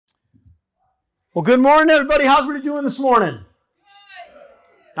Well, good morning, everybody. How's everybody doing this morning?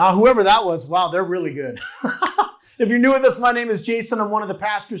 Now, whoever that was, wow, they're really good. If you're new with us, my name is Jason. I'm one of the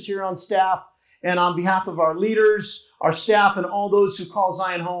pastors here on staff. And on behalf of our leaders, our staff, and all those who call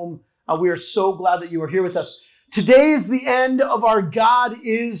Zion home, we are so glad that you are here with us. Today is the end of our God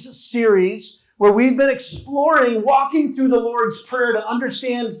Is series, where we've been exploring, walking through the Lord's Prayer to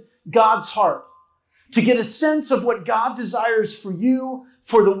understand God's heart, to get a sense of what God desires for you,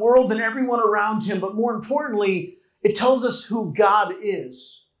 for the world, and everyone around him. But more importantly, it tells us who God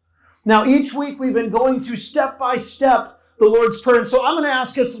is. Now, each week we've been going through step by step the Lord's Prayer. And so I'm going to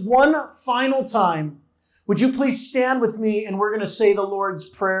ask us one final time, would you please stand with me and we're going to say the Lord's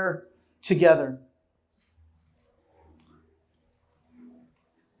Prayer together.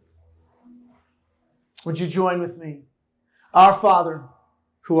 Would you join with me? Our Father,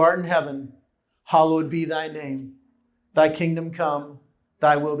 who art in heaven, hallowed be thy name. Thy kingdom come,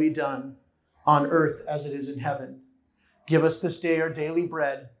 thy will be done, on earth as it is in heaven. Give us this day our daily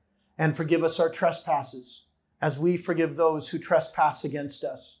bread, and forgive us our trespasses, as we forgive those who trespass against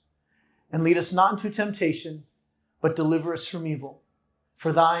us. And lead us not into temptation, but deliver us from evil.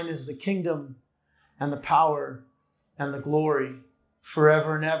 For thine is the kingdom, and the power, and the glory,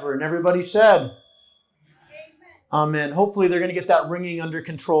 forever and ever. And everybody said, Amen. Hopefully they're going to get that ringing under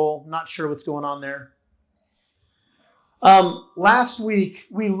control. Not sure what's going on there. Last week,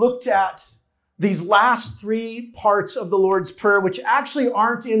 we looked at these last three parts of the Lord's Prayer, which actually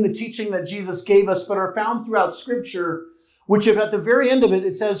aren't in the teaching that Jesus gave us, but are found throughout Scripture, which if at the very end of it,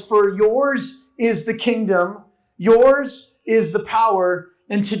 it says, for yours is the kingdom, yours is the power,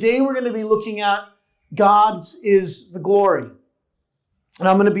 and today we're going to be looking at God's is the glory. And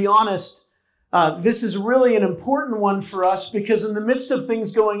I'm going to be honest, this is really an important one for us because in the midst of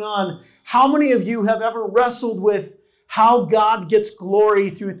things going on, how many of you have ever wrestled with how God gets glory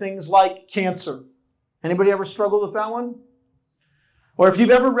through things like cancer? Anybody ever struggled with that one? Or if you've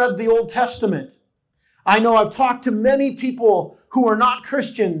ever read the Old Testament, I know I've talked to many people who are not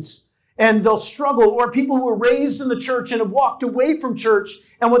Christians and they'll struggle, or people who were raised in the church and have walked away from church.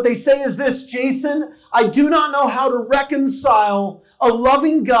 And what they say is this, Jason, I do not know how to reconcile a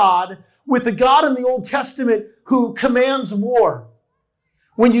loving God with a God in the Old Testament who commands war.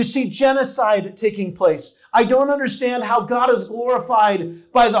 When you see genocide taking place, I don't understand how God is glorified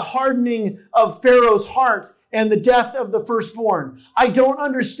by the hardening of Pharaoh's heart and the death of the firstborn. I don't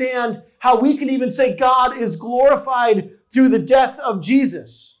understand how we can even say God is glorified through the death of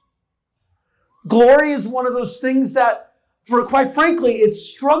Jesus. Glory is one of those things that, for quite frankly, it's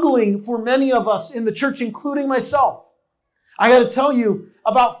struggling for many of us in the church, including myself. I got to tell you,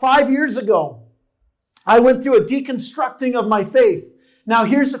 about 5 years ago, I went through a deconstructing of my faith. Now,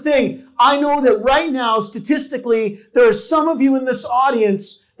 here's the thing. I know that right now, statistically, there are some of you in this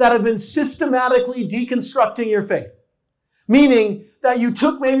audience that have been systematically deconstructing your faith. Meaning that you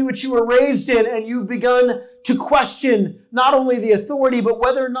took maybe what you were raised in and you've begun to question not only the authority, but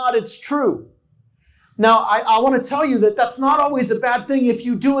whether or not it's true. Now, I want to tell you that that's not always a bad thing if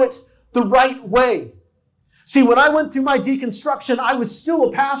you do it the right way. See, when I went through my deconstruction, I was still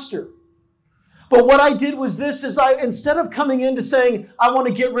a pastor. But what I did was this, is instead of coming into saying, I want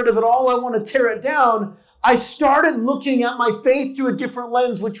to get rid of it all, I want to tear it down, I started looking at my faith through a different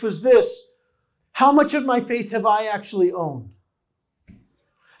lens, which was this. How much of my faith have I actually owned?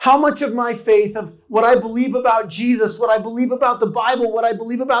 How much of my faith, of what I believe about Jesus, what I believe about the Bible, what I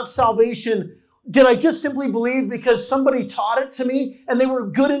believe about salvation, did I just simply believe because somebody taught it to me and they were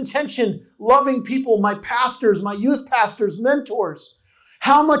good intentioned, loving people, my pastors, my youth pastors, mentors?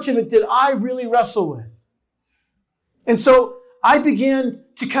 How much of it did I really wrestle with? And so I began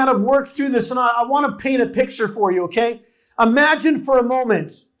to kind of work through this, and I want to paint a picture for you, okay? Imagine for a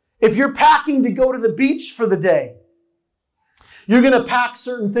moment, if you're packing to go to the beach for the day, you're going to pack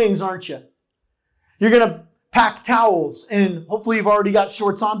certain things, aren't you? You're going to pack towels, and hopefully you've already got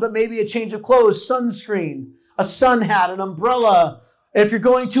shorts on, but maybe a change of clothes, sunscreen, a sun hat, an umbrella. If you're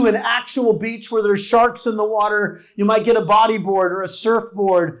going to an actual beach where there's sharks in the water, you might get a bodyboard or a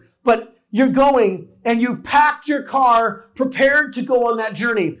surfboard. But you're going and you've packed your car, prepared to go on that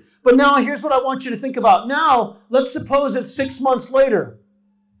journey. But now here's what I want you to think about. Now, let's suppose it's 6 months later.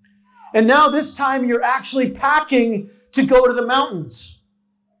 And now this time you're actually packing to go to the mountains.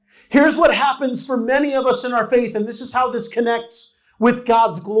 Here's what happens for many of us in our faith, and this is how this connects with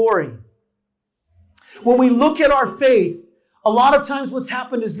God's glory. When we look at our faith, a lot of times what's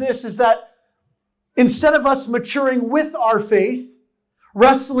happened is this, is that instead of us maturing with our faith,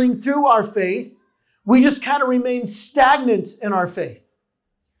 wrestling through our faith, we just kind of remain stagnant in our faith.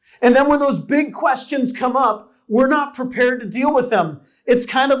 And then when those big questions come up, we're not prepared to deal with them. it's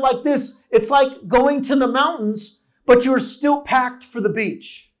kind of like this. It's like going to the mountains, but you're still packed for the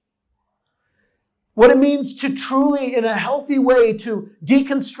beach. What it means to truly, in a healthy way, to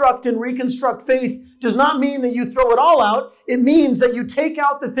deconstruct and reconstruct faith does not mean that you throw it all out. It means that you take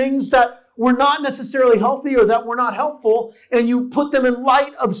out the things that were not necessarily healthy or that were not helpful, and you put them in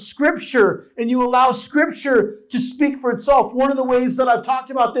light of Scripture, and you allow Scripture to speak for itself. One of the ways that I've talked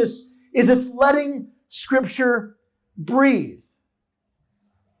about this is it's letting Scripture breathe.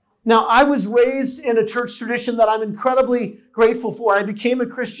 Now, I was raised in a church tradition that I'm incredibly grateful for. I became a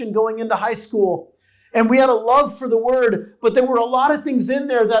Christian going into high school. And we had a love for the Word, but there were a lot of things in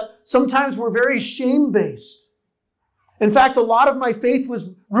there that sometimes were very shame-based. In fact, a lot of my faith was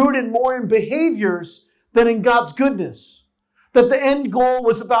rooted more in behaviors than in God's goodness. That the end goal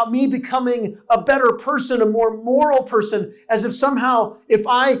was about me becoming a better person, a more moral person, as if somehow if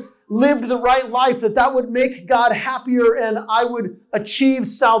I lived the right life, that would make God happier and I would achieve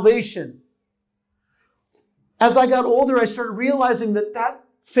salvation. As I got older, I started realizing that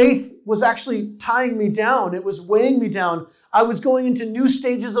faith was actually tying me down. It was weighing me down. I was going into new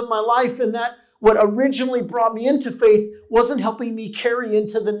stages of my life, and that what originally brought me into faith wasn't helping me carry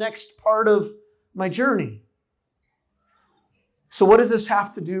into the next part of my journey. So what does this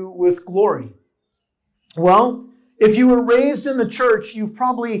have to do with glory? Well, if you were raised in the church, you've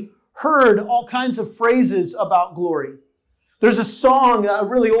probably heard all kinds of phrases about glory. There's a song, a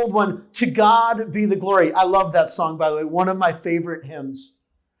really old one, "To God Be the Glory." I love that song, by the way, one of my favorite hymns.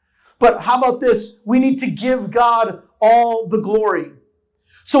 But how about this? We need to give God all the glory.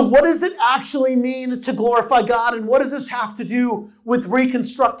 So what does it actually mean to glorify God? And what does this have to do with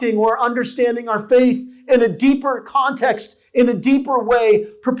reconstructing or understanding our faith in a deeper context, in a deeper way,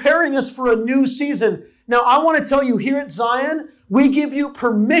 preparing us for a new season? Now, I want to tell you, here at Zion, we give you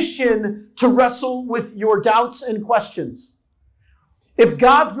permission to wrestle with your doubts and questions. If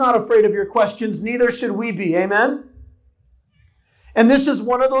God's not afraid of your questions, neither should we be. Amen? And this is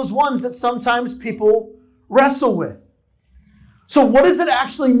one of those ones that sometimes people wrestle with. So what does it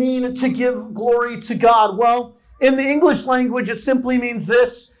actually mean to give glory to God? Well, in the English language, it simply means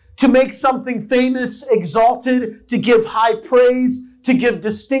this: to make something famous, exalted, to give high praise, to give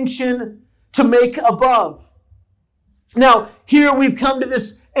distinction, to make above. Now, here we've come to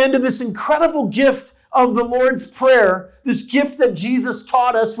this end of this incredible gift of the Lord's Prayer, this gift that Jesus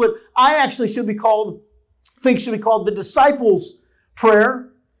taught us, what I actually think should be called the disciples'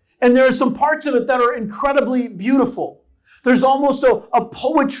 prayer. And there are some parts of it that are incredibly beautiful. There's almost a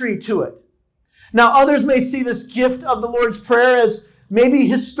poetry to it. Now, others may see this gift of the Lord's Prayer as maybe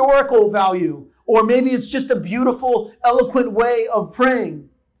historical value, or maybe it's just a beautiful, eloquent way of praying.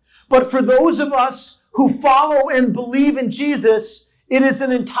 But for those of us who follow and believe in Jesus, it is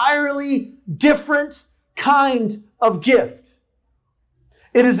an entirely different kind of gift.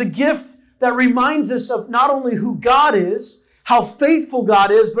 It is a gift that reminds us of not only who God is, how faithful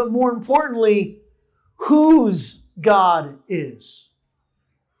God is, but more importantly, whose God is.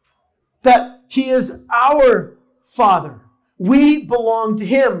 That He is our Father. We belong to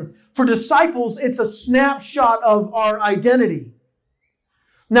Him. For disciples, it's a snapshot of our identity.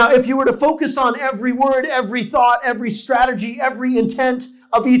 Now, if you were to focus on every word, every thought, every strategy, every intent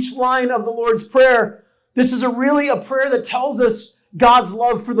of each line of the Lord's Prayer, this is really a prayer that tells us God's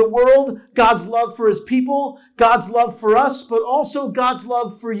love for the world, God's love for His people, God's love for us, but also God's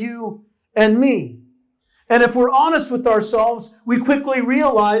love for you and me. And if we're honest with ourselves, we quickly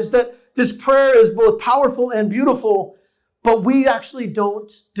realize that this prayer is both powerful and beautiful, but we actually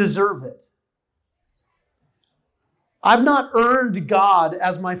don't deserve it. I've not earned God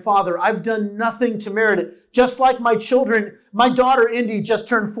as my Father. I've done nothing to merit it. Just like my children, my daughter Indy just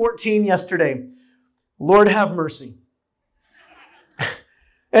turned 14 yesterday. Lord have mercy.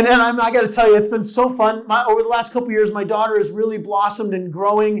 And I got to tell you, it's been so fun. Over the last couple of years, my daughter has really blossomed and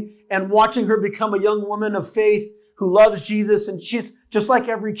growing, and watching her become a young woman of faith who loves Jesus. And she's just like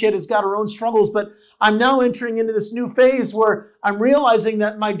every kid, has got her own struggles. But I'm now entering into this new phase where I'm realizing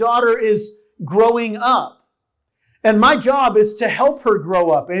that my daughter is growing up. And my job is to help her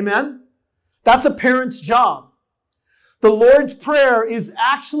grow up. Amen? That's a parent's job. The Lord's Prayer is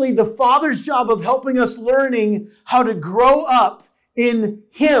actually the Father's job of helping us learning how to grow up in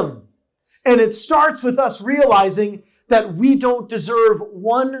Him. And it starts with us realizing that we don't deserve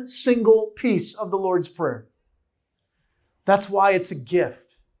one single piece of the Lord's Prayer. That's why it's a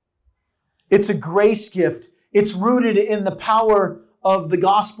gift. It's a grace gift. It's rooted in the power of the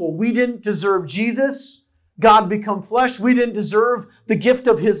gospel. We didn't deserve Jesus, God become flesh. We didn't deserve the gift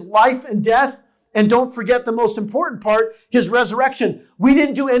of His life and death. And don't forget the most important part, His resurrection. We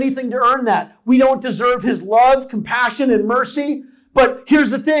didn't do anything to earn that. We don't deserve His love, compassion, and mercy. But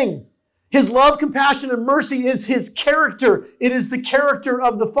here's the thing. His love, compassion, and mercy is his character. It is the character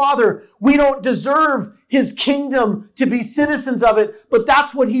of the Father. We don't deserve his kingdom to be citizens of it, but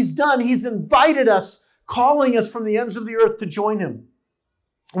that's what he's done. He's invited us, calling us from the ends of the earth to join him.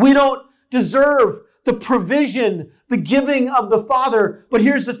 We don't deserve the provision, the giving of the Father, but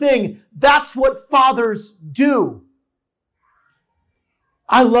here's the thing. That's what fathers do.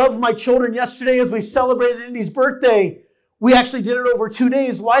 I love my children. Yesterday, as we celebrated Indy's birthday, we actually did it over 2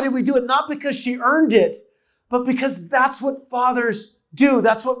 days. Why did we do it? Not because she earned it, but because that's what fathers do.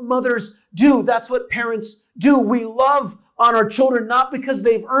 That's what mothers do. That's what parents do. We love on our children not because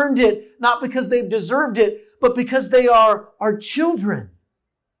they've earned it, not because they've deserved it, but because they are our children.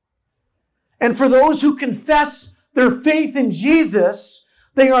 And for those who confess their faith in Jesus,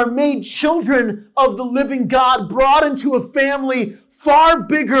 they are made children of the living God, brought into a family far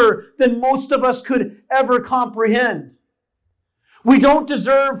bigger than most of us could ever comprehend. We don't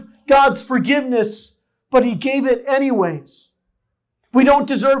deserve God's forgiveness, but he gave it anyways. We don't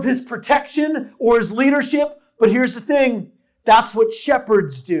deserve his protection or his leadership, but here's the thing. That's what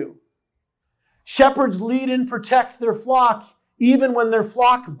shepherds do. Shepherds lead and protect their flock, even when their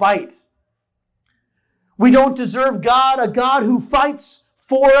flock bite. We don't deserve God, a God who fights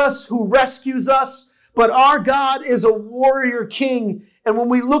for us, who rescues us, but our God is a warrior king. And when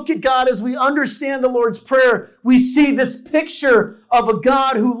we look at God, as we understand the Lord's Prayer, we see this picture of a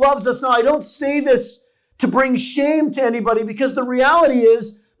God who loves us. Now, I don't say this to bring shame to anybody, because the reality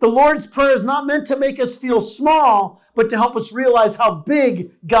is the Lord's Prayer is not meant to make us feel small, but to help us realize how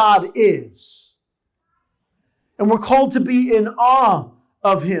big God is. And we're called to be in awe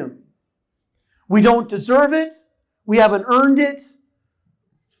of him. We don't deserve it. We haven't earned it.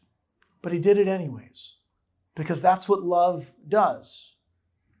 But he did it anyways, because that's what love does.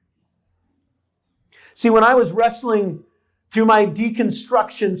 See, when I was wrestling through my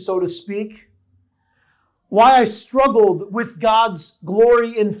deconstruction, so to speak, why I struggled with God's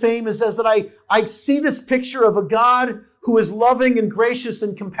glory and fame is as that I see this picture of a God who is loving and gracious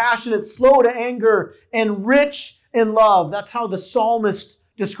and compassionate, slow to anger, and rich in love. That's how the psalmist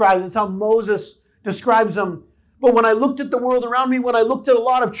describes it. That's how Moses describes him. But when I looked at the world around me, when I looked at a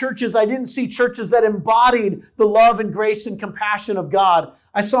lot of churches, I didn't see churches that embodied the love and grace and compassion of God.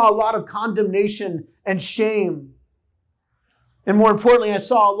 I saw a lot of condemnation and shame. And more importantly, I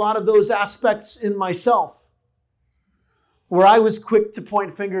saw a lot of those aspects in myself, where I was quick to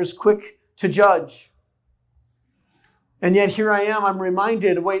point fingers, quick to judge. And yet here I am, I'm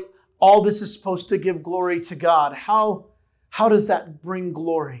reminded, wait, all this is supposed to give glory to God. How does that bring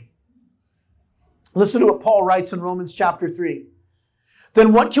glory? Listen to what Paul writes in Romans chapter 3.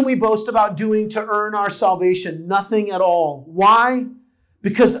 Then what can we boast about doing to earn our salvation? Nothing at all. Why?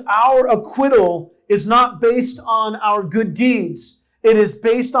 Because our acquittal is not based on our good deeds. It is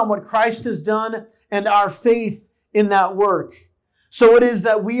based on what Christ has done and our faith in that work. So it is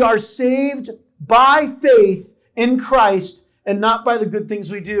that we are saved by faith in Christ and not by the good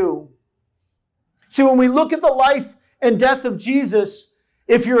things we do. See, when we look at the life and death of Jesus,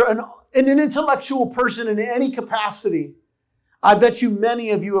 if you're an intellectual person in any capacity, I bet you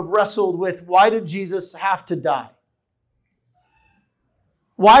many of you have wrestled with, why did Jesus have to die?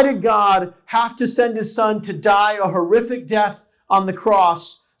 Why did God have to send his son to die a horrific death on the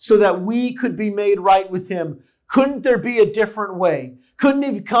cross so that we could be made right with him? Couldn't there be a different way? Couldn't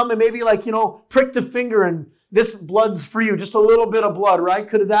he come and maybe prick the finger and this blood's for you, just a little bit of blood, right?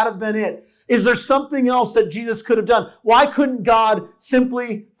 Could that have been it? Is there something else that Jesus could have done? Why couldn't God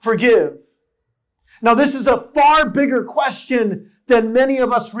simply forgive? Now, this is a far bigger question than many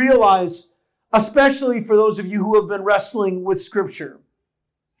of us realize, especially for those of you who have been wrestling with Scripture.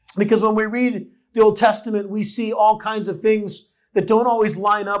 Because when we read the Old Testament, we see all kinds of things that don't always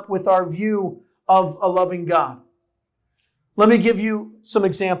line up with our view of a loving God. Let me give you some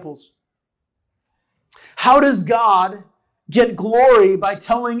examples. How does God get glory by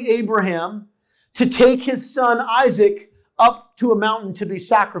telling Abraham to take his son Isaac up to a mountain to be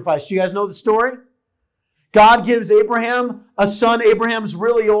sacrificed? Do you guys know the story? God gives Abraham a son. Abraham's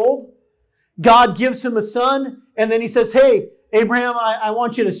really old. God gives him a son, and then he says, hey, Abraham, I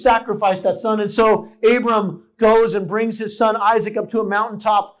want you to sacrifice that son. And so Abram goes and brings his son Isaac up to a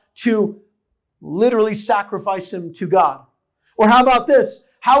mountaintop to literally sacrifice him to God. Or how about this?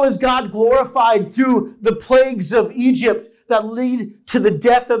 How is God glorified through the plagues of Egypt that lead to the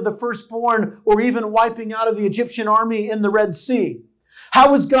death of the firstborn or even wiping out of the Egyptian army in the Red Sea?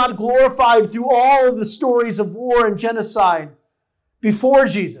 How is God glorified through all of the stories of war and genocide before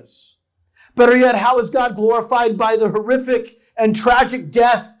Jesus? Better yet, how is God glorified by the horrific and tragic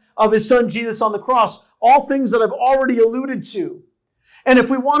death of his son Jesus on the cross? All things that I've already alluded to. And if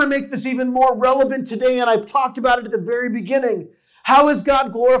we want to make this even more relevant today, and I've talked about it at the very beginning, how is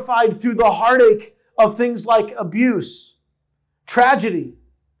God glorified through the heartache of things like abuse, tragedy,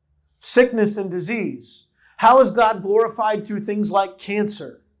 sickness, and disease? How is God glorified through things like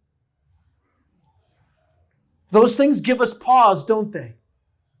cancer? Those things give us pause, don't they?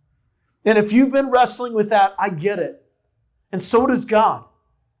 And if you've been wrestling with that, I get it. And so does God.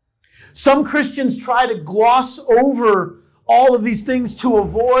 Some Christians try to gloss over all of these things to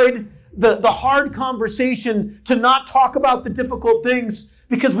avoid the hard conversation, to not talk about the difficult things,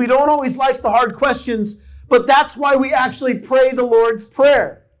 because we don't always like the hard questions, but that's why we actually pray the Lord's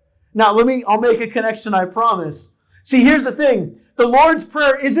Prayer. Now, I'll make a connection, I promise. See, here's the thing. The Lord's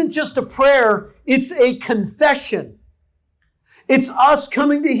Prayer isn't just a prayer, it's a confession. It's us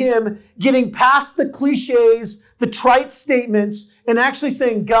coming to Him, getting past the cliches, the trite statements, and actually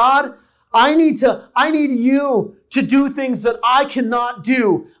saying, God, I need you to do things that I cannot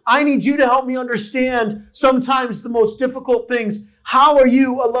do. I need you to help me understand sometimes the most difficult things. How are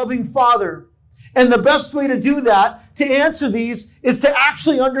you a loving Father? And the best way to do that, to answer these, is to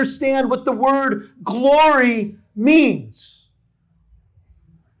actually understand what the word glory means.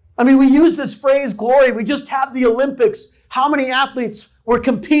 I mean, we use this phrase glory. We just had the Olympics. How many athletes were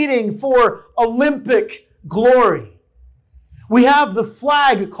competing for Olympic glory? We have the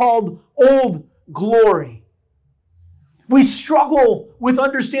flag called Old Glory. We struggle with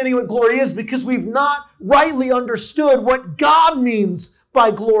understanding what glory is because we've not rightly understood what God means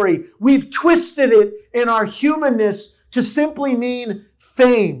by glory. We've twisted it in our humanness to simply mean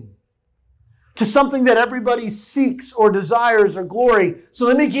fame, to something that everybody seeks or desires, or glory. So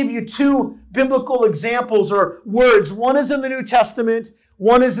let me give you two biblical examples or words. One is in the New Testament,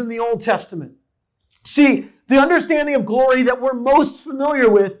 one is in the Old Testament. See, the understanding of glory that we're most familiar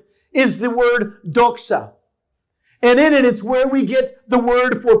with is the word doxa. And in it, it's where we get the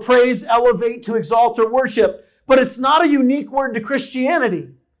word for praise, elevate, to exalt, or worship. But it's not a unique word to Christianity.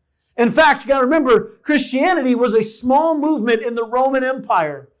 In fact, you got to remember, Christianity was a small movement in the Roman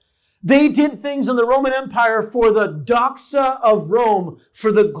Empire. They did things in the Roman Empire for the doxa of Rome,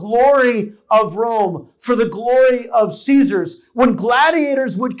 for the glory of Rome, for the glory of Caesars. When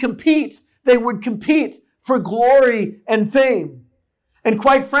gladiators would compete, they would compete for glory and fame. And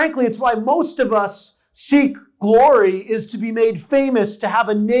quite frankly, it's why most of us seek glory, is to be made famous, to have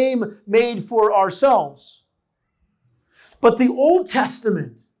a name made for ourselves. But the Old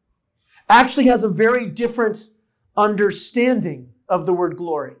Testament actually has a very different understanding of the word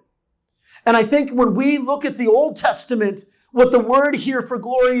glory. And I think when we look at the Old Testament, what the word here for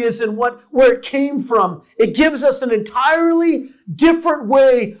glory is and where it came from, it gives us an entirely different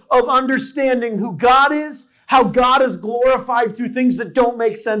way of understanding who God is, how God is glorified through things that don't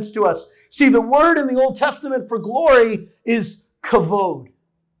make sense to us. See, the word in the Old Testament for glory is kavod.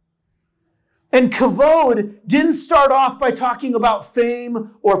 And kavod didn't start off by talking about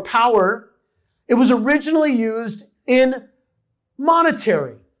fame or power. It was originally used in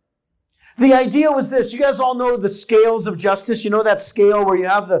monetary. The idea was this. You guys all know the scales of justice. You know that scale where you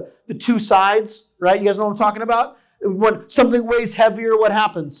have the two sides, right? You guys know what I'm talking about? When something weighs heavier, what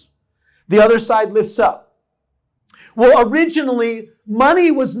happens? The other side lifts up. Well, originally, money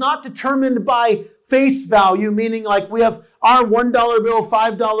was not determined by face value, meaning like we have our $1 bill,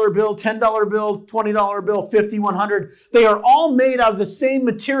 $5 bill, $10 bill, $20 bill, $50, $100. They are all made out of the same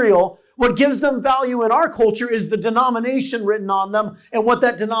material. What gives them value in our culture is the denomination written on them and what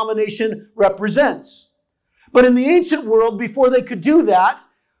that denomination represents. But in the ancient world, before they could do that,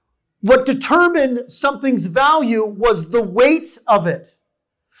 what determined something's value was the weight of it.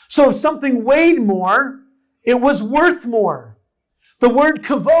 So if something weighed more, it was worth more. The word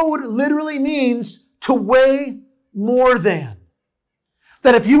kavod literally means to weigh more than.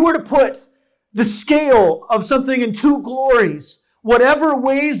 That if you were to put the scale of something in two glories, whatever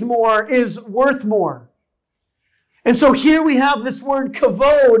weighs more is worth more. And so here we have this word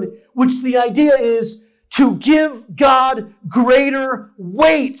kavod, which the idea is to give God greater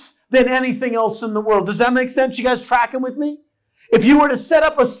weight than anything else in the world. Does that make sense? You guys tracking with me? If you were to set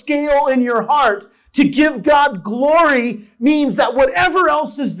up a scale in your heart, to give God glory means that whatever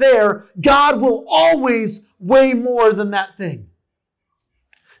else is there, God will always weigh more than that thing.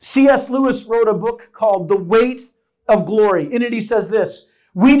 C.S. Lewis wrote a book called The Weight of Glory. In it he says this: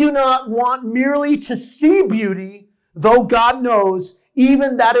 we do not want merely to see beauty, though God knows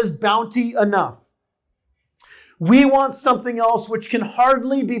even that is bounty enough. We want something else which can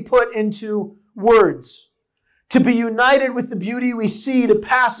hardly be put into words. To be united with the beauty we see, to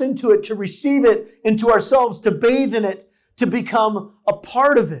pass into it, to receive it into ourselves, to bathe in it, to become a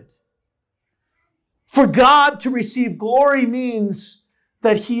part of it. For God to receive glory means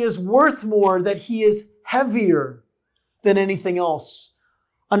that he is worth more, that he is heavier than anything else.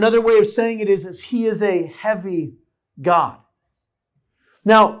 Another way of saying it is he is a heavy God.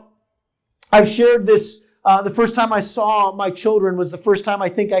 Now, I've shared this, the first time I saw my children was the first time I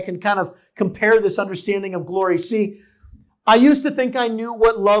think I can kind of compare this understanding of glory. See, I used to think I knew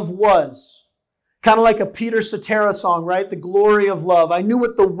what love was. Kind of like a Peter Cetera song, right? The glory of love. I knew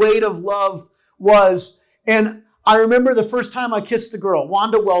what the weight of love was. And I remember the first time I kissed a girl,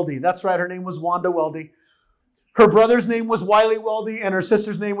 Wanda Weldy. That's right, her name was Wanda Weldy. Her brother's name was Wiley Weldy, and her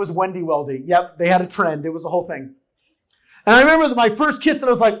sister's name was Wendy Weldy. Yep, they had a trend. It was a whole thing. And I remember my first kiss, and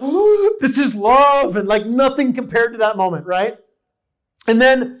I was like, oh, this is love, and like nothing compared to that moment, right? And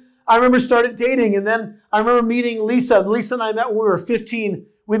then I remember started dating, and then I remember meeting Lisa. Lisa and I met when we were 15.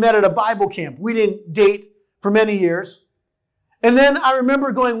 We met at a Bible camp. We didn't date for many years. And then I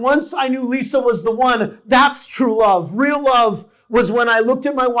remember going, once I knew Lisa was the one, that's true love. Real love was when I looked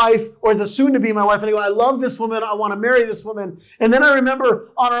at my wife, or the soon-to-be my wife, and I go, I love this woman. I want to marry this woman. And then I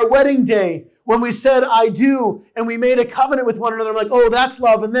remember on our wedding day, when we said, I do, and we made a covenant with one another, I'm like, oh, that's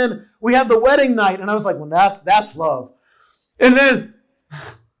love. And then we had the wedding night, and I was like, well, that's love. And then,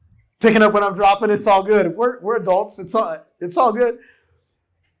 picking up when I'm dropping, it's all good. We're adults. It's all good.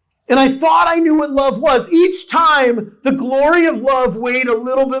 And I thought I knew what love was. Each time, the glory of love weighed a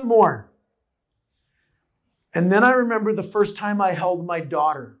little bit more. And then I remember the first time I held my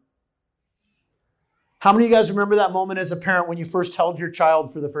daughter. How many of you guys remember that moment as a parent when you first held your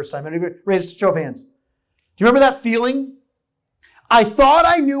child for the first time? Anybody? Raise a show of hands. Do you remember that feeling? I thought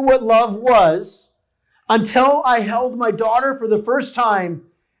I knew what love was until I held my daughter for the first time,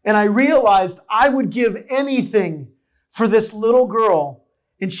 and I realized I would give anything for this little girl,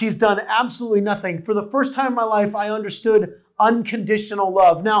 and she's done absolutely nothing. For the first time in my life, I understood unconditional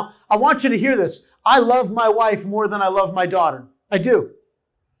love. Now, I want you to hear this. I love my wife more than I love my daughter. I do.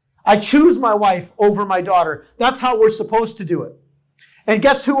 I choose my wife over my daughter. That's how we're supposed to do it. And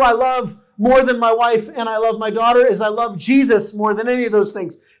guess who I love more than my wife and I love my daughter is I love Jesus more than any of those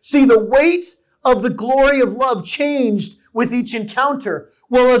things. See, the weight of the glory of love changed with each encounter.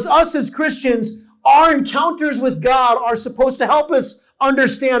 Well, as us as Christians, our encounters with God are supposed to help us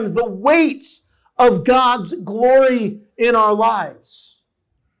understand the weight of God's glory in our lives.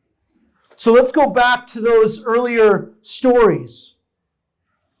 So let's go back to those earlier stories.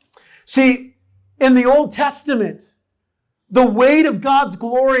 See, in the Old Testament, the weight of God's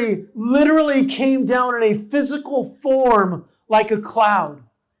glory literally came down in a physical form like a cloud.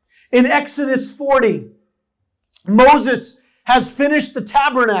 In Exodus 40, Moses has finished the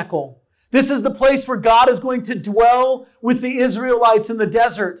tabernacle. This is the place where God is going to dwell with the Israelites in the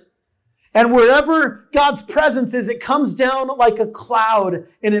desert. And wherever God's presence is, it comes down like a cloud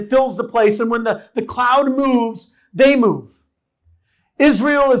and it fills the place. And when the cloud moves, they move.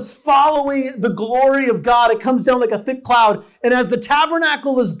 Israel is following the glory of God. It comes down like a thick cloud. And as the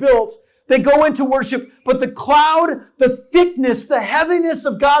tabernacle is built, they go into worship. But the cloud, the thickness, the heaviness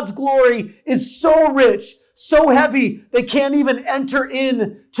of God's glory is so rich, so heavy, they can't even enter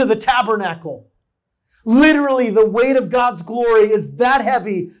into the tabernacle. Literally, the weight of God's glory is that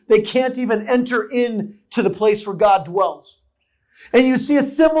heavy, they can't even enter into the place where God dwells. And you see a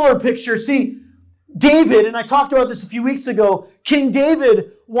similar picture. See, David, and I talked about this a few weeks ago, King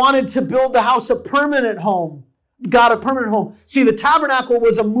David wanted to build the house a permanent home. God a permanent home. See, the tabernacle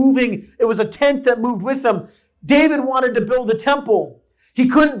was it was a tent that moved with them. David wanted to build a temple. He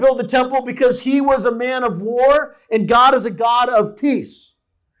couldn't build a temple because he was a man of war and God is a God of peace.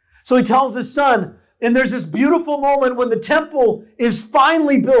 So he tells his son, and there's this beautiful moment when the temple is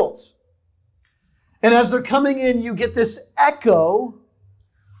finally built. And as they're coming in, you get this echo,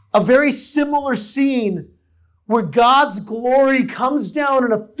 a very similar scene where God's glory comes down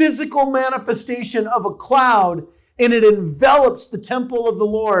in a physical manifestation of a cloud and it envelops the temple of the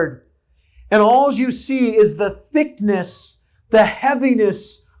Lord. And all you see is the thickness, the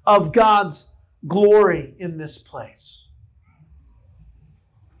heaviness of God's glory in this place.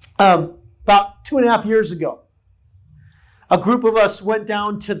 About 2.5 years ago, a group of us went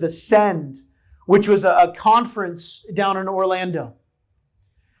down to the Send, which was a conference down in Orlando.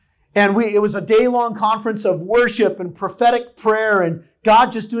 And it was a day-long conference of worship and prophetic prayer and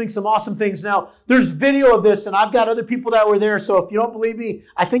God just doing some awesome things. Now, there's video of this, and I've got other people that were there, so if you don't believe me,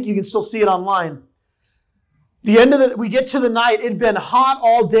 I think you can still see it online. We get to the night, it had been hot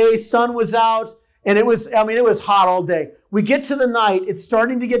all day, sun was out, and it was hot all day. We get to the night, it's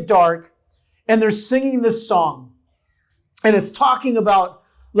starting to get dark, and they're singing this song. And it's talking about,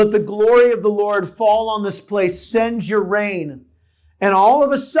 let the glory of the Lord fall on this place, send your rain. And all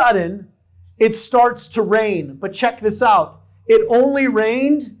of a sudden, it starts to rain. But check this out. it only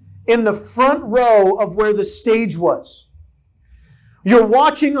rained in the front row of where the stage was. You're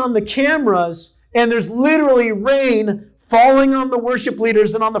watching on the cameras, and there's literally rain falling on the worship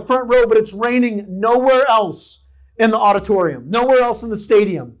leaders and on the front row, but it's raining nowhere else in the auditorium, nowhere else in the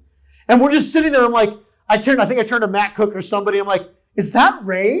stadium. And we're just sitting there. I'm like, I think I turned to Matt Cook or somebody. I'm like, is that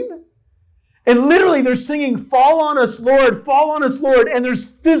rain? And literally they're singing, "Fall on us, Lord, fall on us, Lord." And there's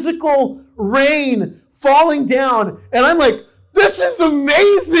physical rain falling down. And I'm like, this is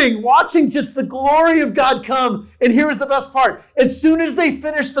amazing, watching just the glory of God come. And here's the best part. As soon as they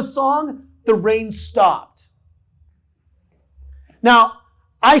finished the song, the rain stopped. Now,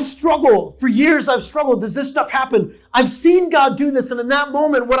 I struggle. For years I've struggled. Does this stuff happen? I've seen God do this. And in that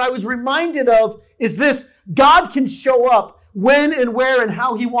moment, what I was reminded of is this: God can show up when and where and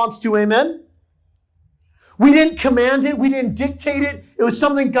how He wants to. Amen? We didn't command it. We didn't dictate it. It was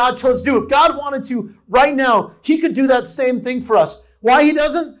something God chose to do. If God wanted to right now, He could do that same thing for us. Why He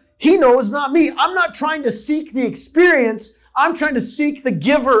doesn't? He knows, not me. I'm not trying to seek the experience. I'm trying to seek the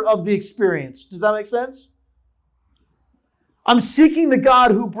giver of the experience. Does that make sense? I'm seeking the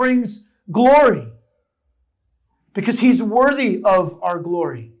God who brings glory because He's worthy of our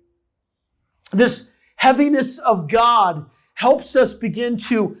glory. This heaviness of God helps us begin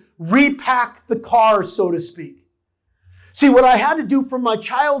to repack the car, so to speak. See, what I had to do from my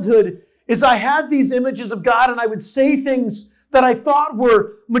childhood is I had these images of God, and I would say things that I thought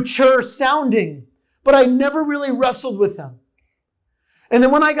were mature sounding, but I never really wrestled with them. And then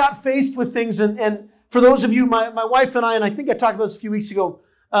when I got faced with things, and for those of you, my wife and I think I talked about this a few weeks ago,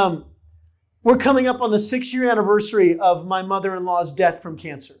 we're coming up on the 6-year anniversary of my mother-in-law's death from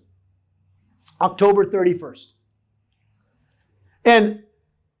cancer. October 31st. And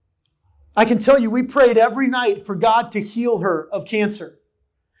I can tell you, we prayed every night for God to heal her of cancer.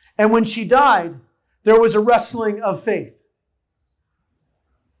 And when she died, there was a wrestling of faith.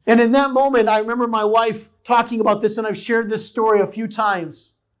 And in that moment, I remember my wife talking about this, and I've shared this story a few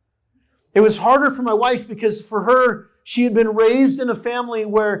times. It was harder for my wife because for her, she had been raised in a family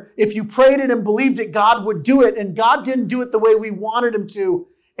where if you prayed it and believed it, God would do it. And God didn't do it the way we wanted Him to.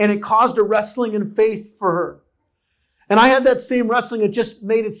 And it caused a wrestling in faith for her. And I had that same wrestling. It just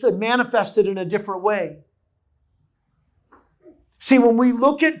made it manifested in a different way. See, when we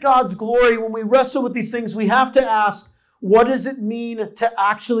look at God's glory, when we wrestle with these things, we have to ask, what does it mean to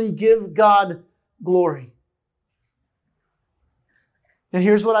actually give God glory? And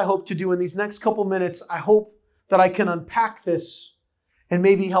here's what I hope to do in these next couple minutes. I hope that I can unpack this and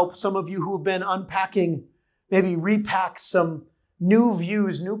maybe help some of you who have been unpacking, maybe repack some new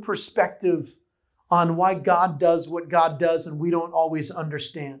views, new perspective on why God does what God does and we don't always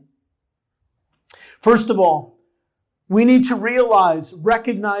understand. First of all, we need to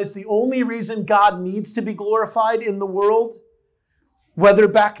recognize the only reason God needs to be glorified in the world, whether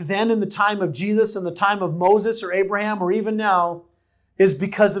back then in the time of Jesus, in the time of Moses or Abraham, or even now, is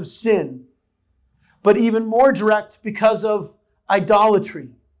because of sin. But even more direct, because of idolatry.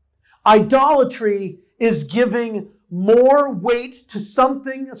 Idolatry is giving more weight to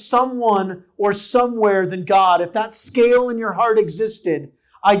something, someone, or somewhere than God. If that scale in your heart existed,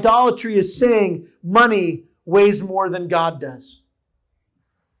 idolatry is saying money weighs more than God does.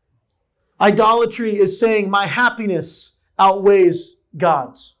 Idolatry is saying my happiness outweighs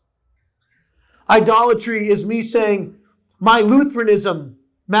God's. Idolatry is me saying my Lutheranism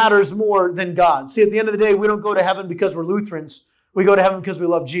matters more than God. See, at the end of the day, we don't go to heaven because we're Lutherans. We go to heaven because we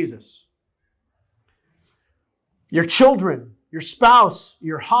love Jesus. Your children, your spouse,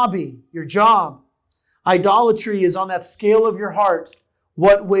 your hobby, your job. Idolatry is on that scale of your heart.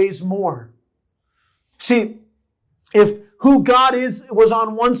 What weighs more? See, if who God is was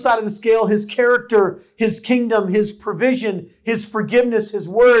on one side of the scale, His character, His kingdom, His provision, His forgiveness, His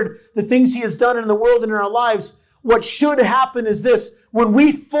word, the things He has done in the world and in our lives, what should happen is this: when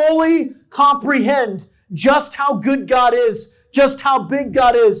we fully comprehend just how good God is, just how big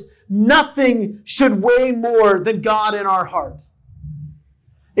God is, nothing should weigh more than God in our heart,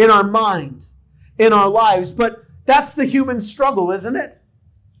 in our mind, in our lives. But that's the human struggle, isn't it?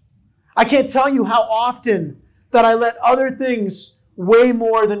 I can't tell you how often that I let other things weigh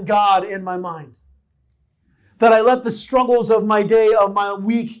more than God in my mind. That I let the struggles of my day, of my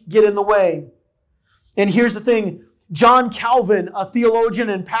week get in the way. And here's the thing. John Calvin, a theologian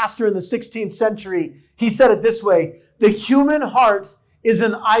and pastor in the 16th century, he said it this way: the human heart is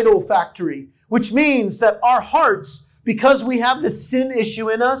an idol factory, which means that our hearts, because we have this sin issue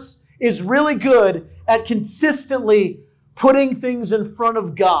in us, is really good at consistently putting things in front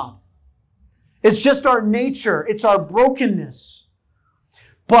of God. It's just our nature. It's our brokenness.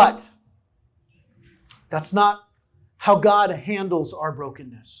 But that's not how God handles our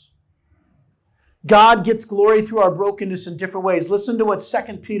brokenness. God gets glory through our brokenness in different ways. Listen to what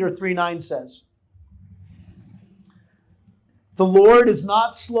 2 Peter 3:9 says. The Lord is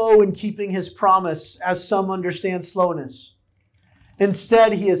not slow in keeping his promise, as some understand slowness.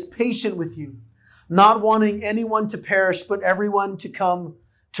 Instead, he is patient with you, not wanting anyone to perish, but everyone to come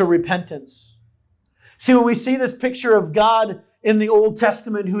to repentance. See, when we see this picture of God in the Old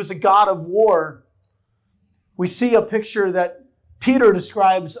Testament, who is a God of war, we see a picture that Peter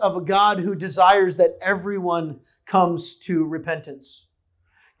describes of a God who desires that everyone comes to repentance.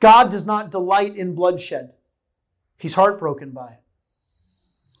 God does not delight in bloodshed. He's heartbroken by it.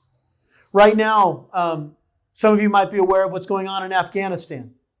 Right now, some of you might be aware of what's going on in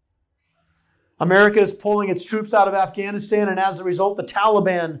Afghanistan. America is pulling its troops out of Afghanistan, and as a result, the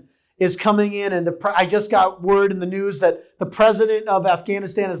Taliban is coming in. And I just got word in the news that the president of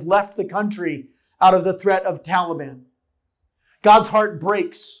Afghanistan has left the country out of the threat of Taliban. God's heart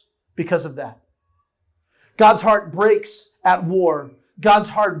breaks because of that. God's heart breaks at war. God's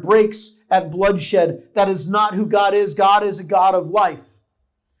heart breaks at bloodshed. That is not who God is. God is a God of life.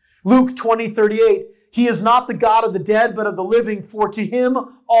 Luke 20:38, he is not the God of the dead, but of the living, for to him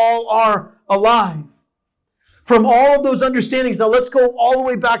all are alive. From all of those understandings, now let's go all the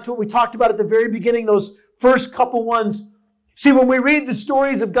way back to what we talked about at the very beginning, those first couple ones. See, when we read the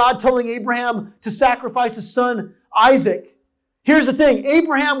stories of God telling Abraham to sacrifice his son Isaac, here's the thing.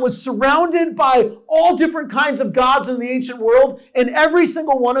 Abraham was surrounded by all different kinds of gods in the ancient world, and every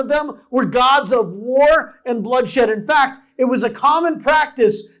single one of them were gods of war and bloodshed. In fact, it was a common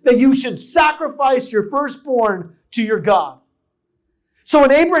practice that you should sacrifice your firstborn to your God. So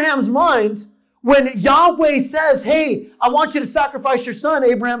in Abraham's mind, when Yahweh says, hey, I want you to sacrifice your son,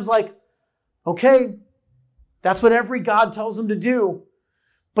 Abraham's like, okay, that's what every God tells him to do.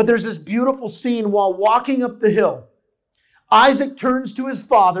 But there's this beautiful scene while walking up the hill. Isaac turns to his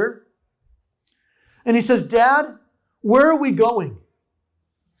father and he says, Dad, where are we going?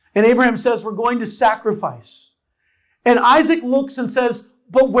 And Abraham says, we're going to sacrifice. And Isaac looks and says,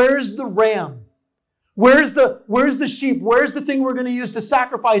 but where's the ram? Where's the sheep? Where's the thing we're going to use to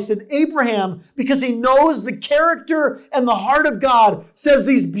sacrifice? And Abraham, because he knows the character and the heart of God, says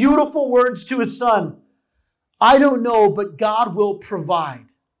these beautiful words to his son. I don't know, but God will provide.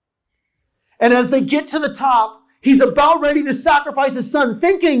 And as they get to the top, he's about ready to sacrifice his son,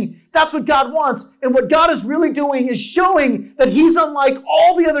 thinking that's what God wants. And what God is really doing is showing that he's unlike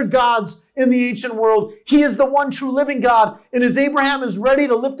all the other gods in the ancient world. He is the one true living God. And as Abraham is ready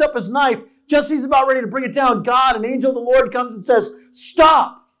to lift up his knife, just as he's about ready to bring it down, God, an angel of the Lord, comes and says,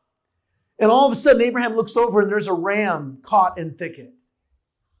 stop. And all of a sudden, Abraham looks over and there's a ram caught in thicket.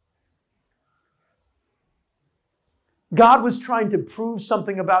 God was trying to prove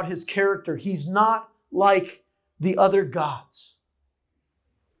something about his character. He's not like the other gods.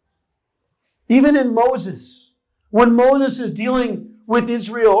 Even in Moses, when Moses is dealing with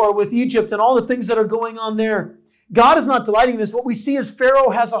Israel or with Egypt and all the things that are going on there, God is not delighting in this. What we see is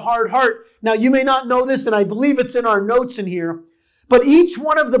Pharaoh has a hard heart. Now, you may not know this, and I believe it's in our notes in here, but each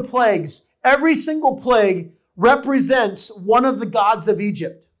one of the plagues, every single plague, represents one of the gods of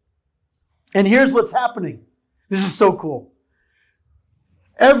Egypt. And here's what's happening. This is so cool.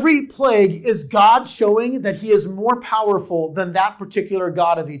 Every plague is God showing that he is more powerful than that particular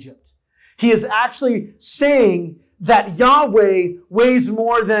god of Egypt. He is actually saying that Yahweh weighs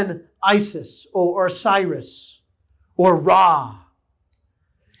more than Isis or Osiris or Ra.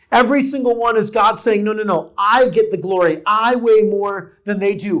 Every single one is God saying, no, I get the glory. I weigh more than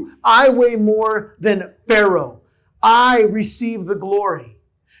they do. I weigh more than Pharaoh. I receive the glory.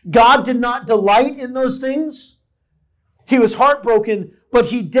 God did not delight in those things. He was heartbroken, but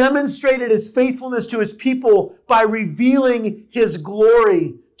he demonstrated his faithfulness to his people by revealing his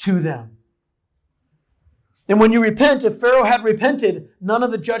glory to them. And when you repent, if Pharaoh had repented, none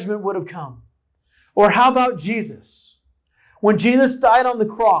of the judgment would have come. Or how about Jesus? When Jesus died on the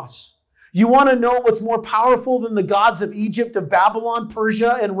cross, you want to know what's more powerful than the gods of Egypt, of Babylon,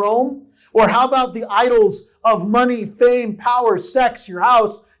 Persia, and Rome? Or how about the idols of money, fame, power, sex, your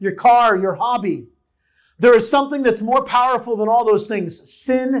house, your car, your hobby? There is something that's more powerful than all those things: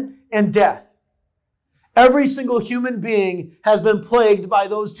 sin and death. Every single human being has been plagued by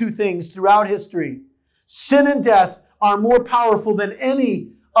those two things throughout history. Sin and death are more powerful than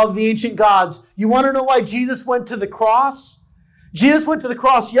any of the ancient gods. You want to know why Jesus went to the cross? Jesus went to the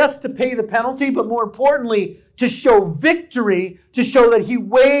cross, yes, to pay the penalty, but more importantly, to show victory, to show that he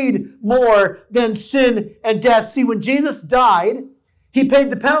weighed more than sin and death. See, when Jesus died, he paid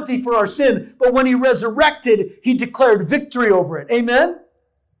the penalty for our sin, but when he resurrected, he declared victory over it. Amen?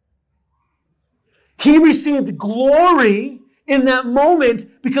 He received glory in that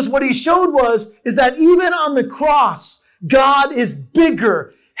moment because what he showed is that even on the cross, God is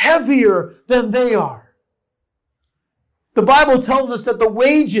bigger, heavier than they are. The Bible tells us that the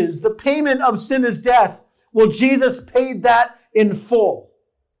wages, the payment of sin is death. Well, Jesus paid that in full,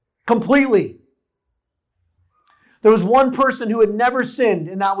 completely. There was one person who had never sinned,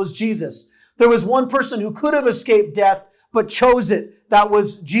 and that was Jesus. There was one person who could have escaped death, but chose it. That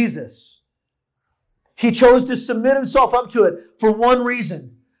was Jesus. He chose to submit himself up to it for one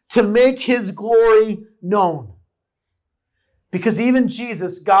reason, to make his glory known. Because even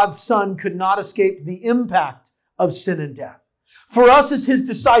Jesus, God's Son, could not escape the impact of sin and death. For us as his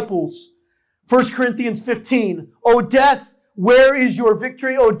disciples, 1 Corinthians 15, O death, where is your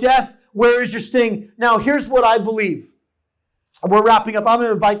victory? O death, where is your sting? Now, here's what I believe. We're wrapping up. I'm going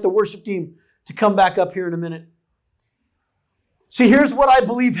to invite the worship team to come back up here in a minute. See, here's what I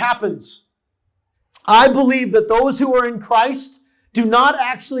believe happens. I believe that those who are in Christ do not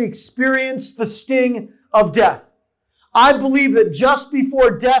actually experience the sting of death. I believe that just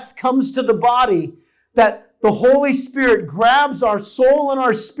before death comes to the body, that the Holy Spirit grabs our soul and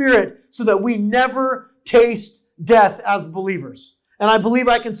our spirit so that we never taste death as believers. And I believe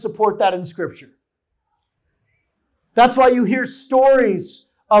I can support that in Scripture. That's why you hear stories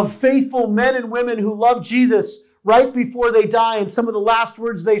of faithful men and women who love Jesus right before they die, and some of the last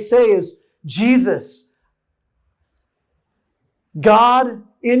words they say is, Jesus. God,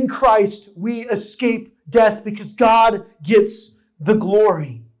 in Christ, we escape death because God gets the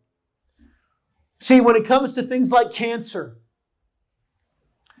glory. See, when it comes to things like cancer,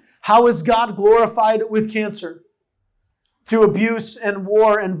 how is God glorified with cancer? Through abuse and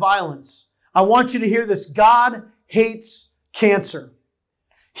war and violence. I want you to hear this. God hates cancer.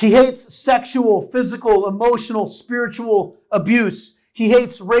 He hates sexual, physical, emotional, spiritual abuse. He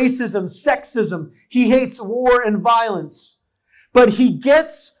hates racism, sexism. He hates war and violence. But he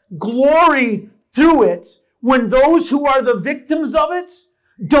gets glory through it when those who are the victims of it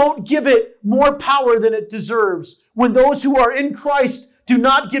don't give it more power than it deserves. When those who are in Christ do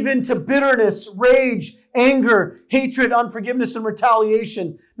not give in to bitterness, rage, anger, hatred, unforgiveness, and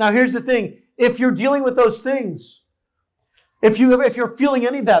retaliation. Now, here's the thing. If you're dealing with those things, if you're feeling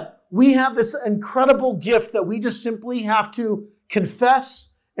any of that, we have this incredible gift that we just simply have to confess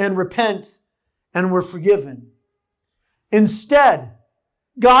and repent, and we're forgiven. Instead,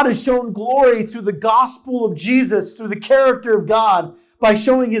 God has shown glory through the gospel of Jesus, through the character of God, by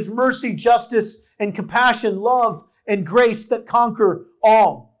showing his mercy, justice, and compassion, love, and grace that conquer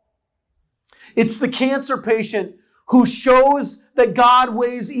all. It's the cancer patient who shows that God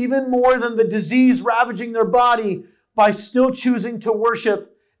weighs even more than the disease ravaging their body by still choosing to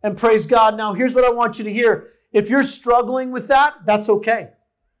worship and praise God. Now, here's what I want you to hear. If you're struggling with that, that's okay.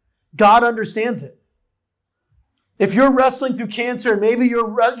 God understands it. If you're wrestling through cancer and maybe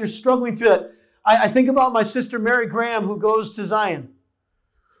you're struggling through it, I think about my sister Mary Graham, who goes to Zion,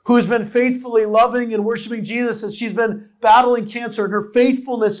 who has been faithfully loving and worshiping Jesus as she's been battling cancer, and her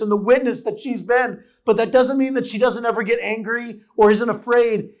faithfulness and the witness that she's been. But that doesn't mean that she doesn't ever get angry or isn't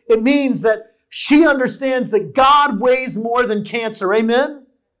afraid. It means that she understands that God weighs more than cancer. Amen?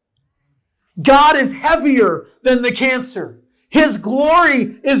 God is heavier than the cancer. His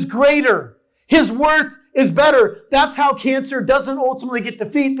glory is greater. His worth is better. That's how cancer doesn't ultimately get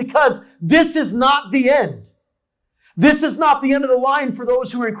defeat, because this is not the end. This is not the end of the line for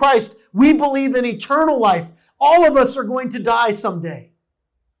those who are in Christ. We believe in eternal life. All of us are going to die someday.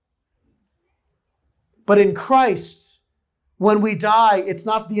 But in Christ, when we die, it's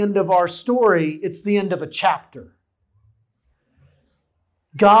not the end of our story, it's the end of a chapter.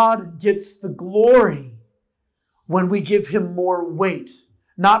 God gets the glory when we give him more weight,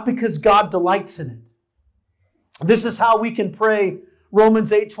 not because God delights in it. This is how we can pray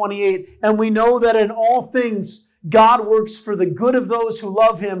Romans 8:28. And we know that in all things, God works for the good of those who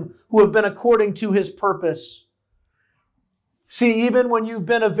love him, who have been according to his purpose. See, even when you've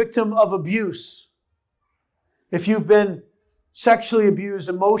been a victim of abuse, if you've been sexually abused,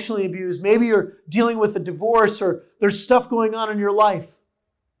 emotionally abused, maybe you're dealing with a divorce or there's stuff going on in your life,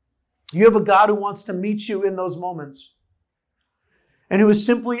 you have a God who wants to meet you in those moments and who is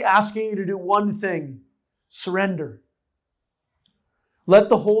simply asking you to do one thing: surrender. Let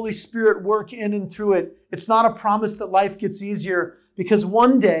the Holy Spirit work in and through it. It's not a promise that life gets easier, because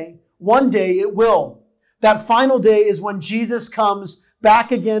one day it will. That final day is when Jesus comes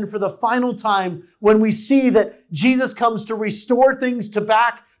back again for the final time, when we see that Jesus comes to restore things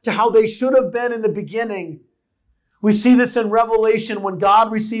back to how they should have been in the beginning. We see this in Revelation when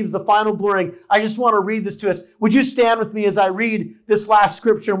God receives the final glory. I just want to read this to us. Would you stand with me as I read this last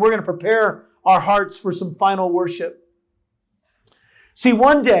scripture? And we're going to prepare our hearts for some final worship. See,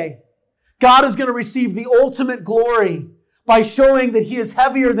 one day, God is going to receive the ultimate glory by showing that He is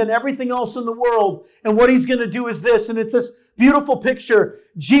heavier than everything else in the world. And what He's going to do is this, and it's this beautiful picture.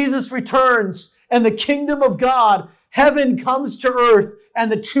 Jesus returns, and the kingdom of God, heaven comes to earth,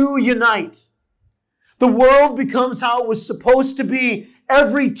 and the two unite. The world becomes how it was supposed to be.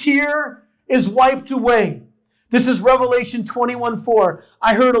 Every tear is wiped away. This is Revelation 21:4.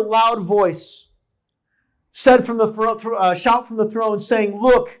 I heard a loud voice said from the shout from the throne, saying,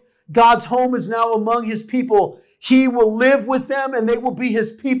 "Look, God's home is now among His people. He will live with them and they will be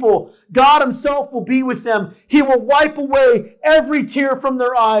His people. God Himself will be with them. He will wipe away every tear from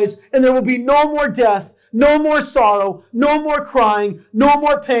their eyes, and there will be no more death, no more sorrow, no more crying, no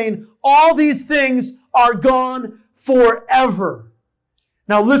more pain. All these things are gone forever."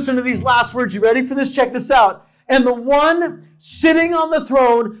 Now listen to these last words. You ready for this? Check this out. And the one sitting on the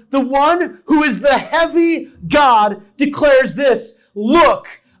throne, the one who is the heavy God, declares this, "Look,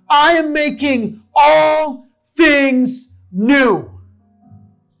 I am making all things new."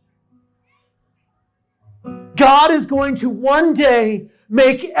 God is going to one day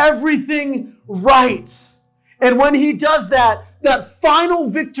make everything right. And when He does that, that final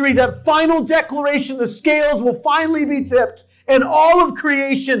victory, that final declaration, the scales will finally be tipped, and all of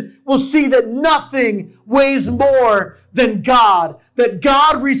creation will see that nothing weighs more than God, that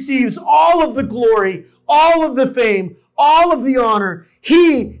God receives all of the glory, all of the fame, all of the honor.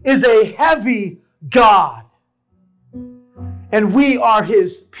 He is a heavy God, and we are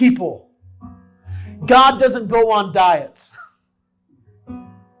His people. God doesn't go on diets.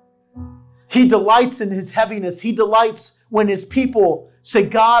 He delights in His heaviness. He delights when His people say,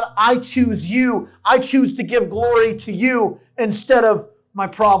 "God, I choose You. I choose to give glory to You instead of my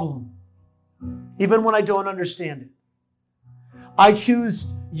problem, even when I don't understand it. I choose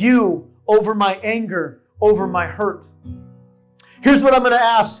You over my anger, over my hurt." Here's what I'm going to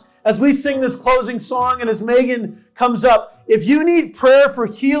ask as we sing this closing song and as Megan comes up. If you need prayer for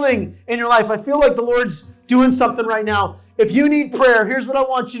healing in your life, I feel like the Lord's doing something right now. If you need prayer, here's what I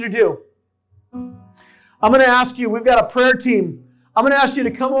want you to do. I'm going to ask you, we've got a prayer team. I'm going to ask you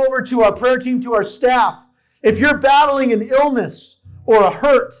to come over to our prayer team, to our staff. If you're battling an illness or a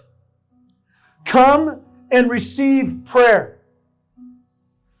hurt, come and receive prayer.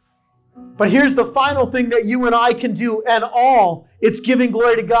 But here's the final thing that you and I can do, and all, it's giving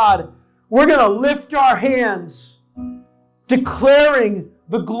glory to God. We're going to lift our hands, declaring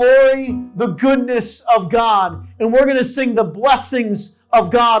the glory, the goodness of God. And we're going to sing the blessings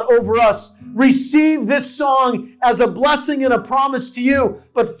of God over us. Receive this song as a blessing and a promise to you.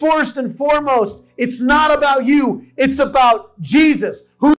 But first and foremost, it's not about you. It's about Jesus.